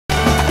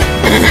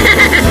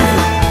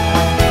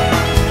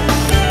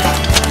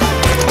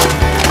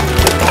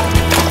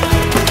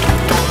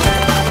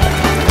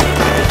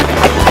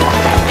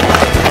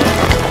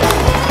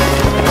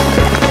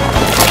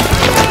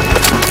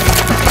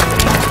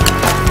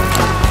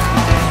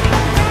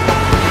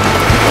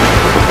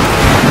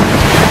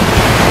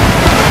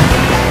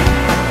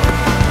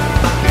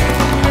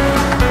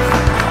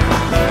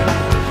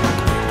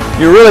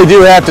you really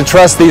do have to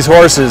trust these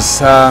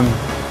horses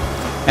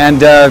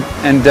and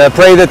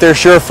pray that they're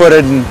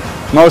sure-footed, and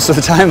most of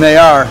the time they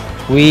are.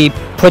 We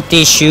put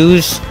these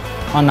shoes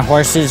on the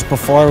horses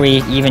before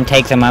we even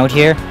take them out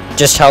here.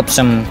 Just helps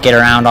them get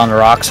around on the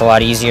rocks a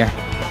lot easier.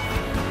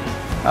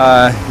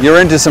 You're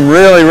into some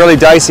really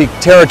dicey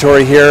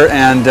territory here,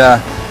 and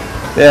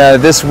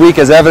this week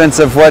is evidence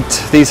of what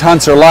these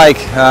hunts are like.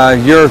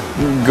 You're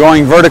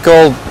going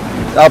vertical,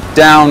 up,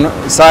 down,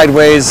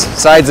 sideways,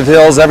 sides of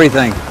hills,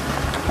 everything.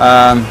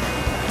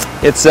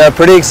 It's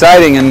pretty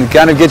exciting and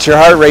kind of gets your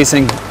heart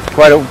racing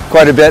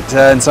quite a bit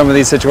in some of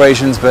these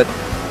situations, but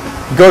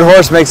good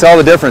horse makes all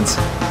the difference.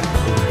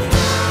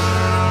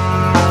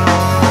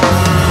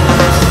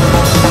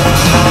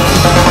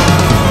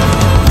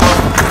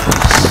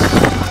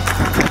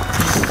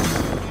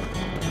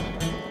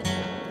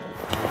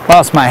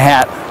 Lost my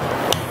hat.